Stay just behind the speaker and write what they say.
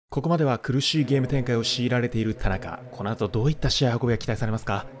ここまでは苦しいゲーム展開を強いられている田中。この後どういった試合運びが期待されます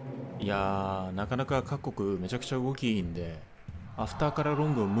か？いやー、なかなか各国めちゃくちゃ動きいいんで、アフターからロ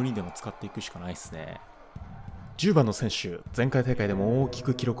ングを無理でも使っていくしかないですね。10番の選手、前回大会でも大き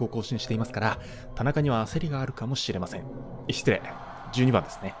く記録を更新していますから、田中には焦りがあるかもしれません。失礼、12番で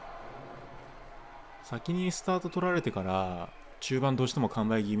すね。先にスタート取られてから中盤どうしても完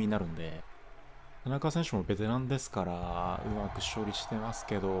売気味になるんで、田中選手もベテランですからうまく処理してます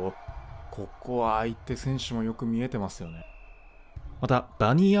けど、ここは相手選手もよく見えてますよね。また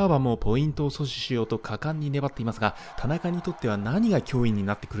バニー・アーバンもポイントを阻止しようと果敢に粘っていますが、田中にとっては何が脅威に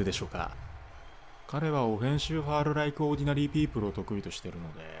なってくるでしょうか？彼はオフェンシブファールライクオーディナリーピープルを得意としている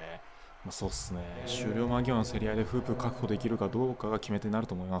ので、そうっすね、終了間際の競り合いでフープ確保できるかどうかが決め手になる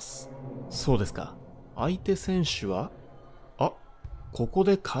と思います。そうですか。相手選手はここ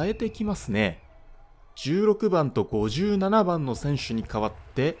で変えてきますね。16番と57番の選手に代わっ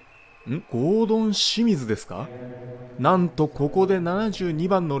てゴードン清水ですか？なんとここで72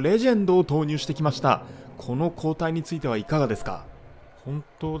番のレジェンドを投入してきました。この交代についてはいかがですか？本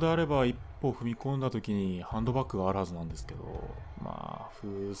当であれば一歩踏み込んだ時にハンドバッグがあるはずなんですけど、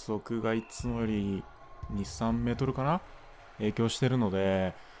風速がいつもより 2,3 メートルかな影響してるの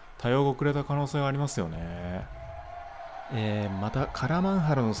で、対応が遅れた可能性がありますよね。またカラマン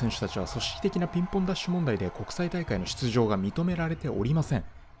ハラの選手たちは組織的なピンポンダッシュ問題で国際大会の出場が認められておりません。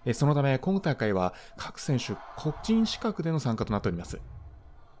そのため今大会は各選手個人資格での参加となっております。こ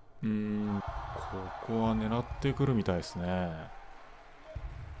こは狙ってくるみたいですね。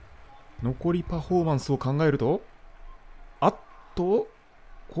残りパフォーマンスを考えると、こ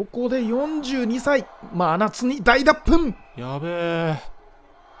こで42歳真夏に大脱粉。やべえ。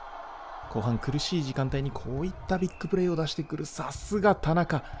後半苦しい時間帯にこういったビッグプレーを出してくる、さすが田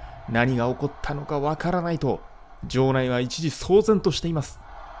中。何が起こったのかわからないと場内は一時騒然としています。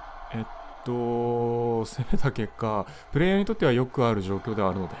攻めた結果、プレイヤーにとってはよくある状況では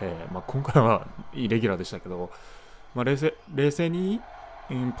あるので、今回はイレギュラーでしたけど、冷静に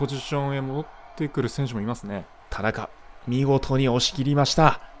ポジションへ戻ってくる選手もいますね。田中、見事に押し切りまし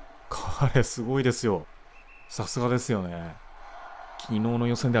た。彼すごいですよ。さすがですよね。昨日の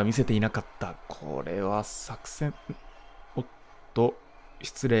予選では見せていなかった。これは作戦。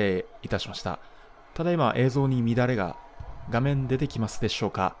失礼いたしました。ただいま映像に乱れが画面出てきますでしょ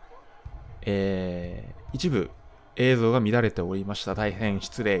うか？一部映像が乱れておりました。大変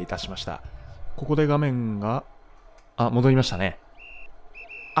失礼いたしました。ここで画面が戻りましたね。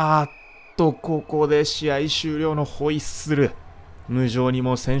ここで試合終了のホイッスル。無情に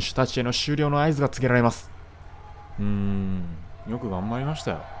も選手たちへの終了の合図が告げられます。よく頑張りまし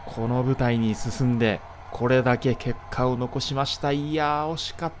たよ。この舞台に進んでこれだけ結果を残しました。いやー惜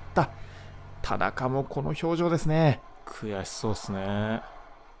しかった。田中もこの表情ですね。悔しそうですね。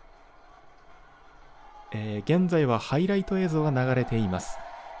現在はハイライト映像が流れています。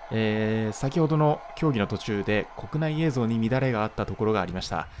先ほどの競技の途中で国内映像に乱れがあったところがありまし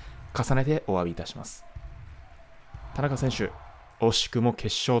た。重ねてお詫びいたします。田中選手、惜しくも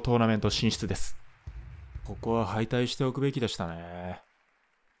決勝トーナメント進出です。ここは敗退しておくべきでしたね。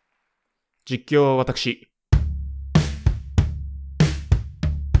実況は私、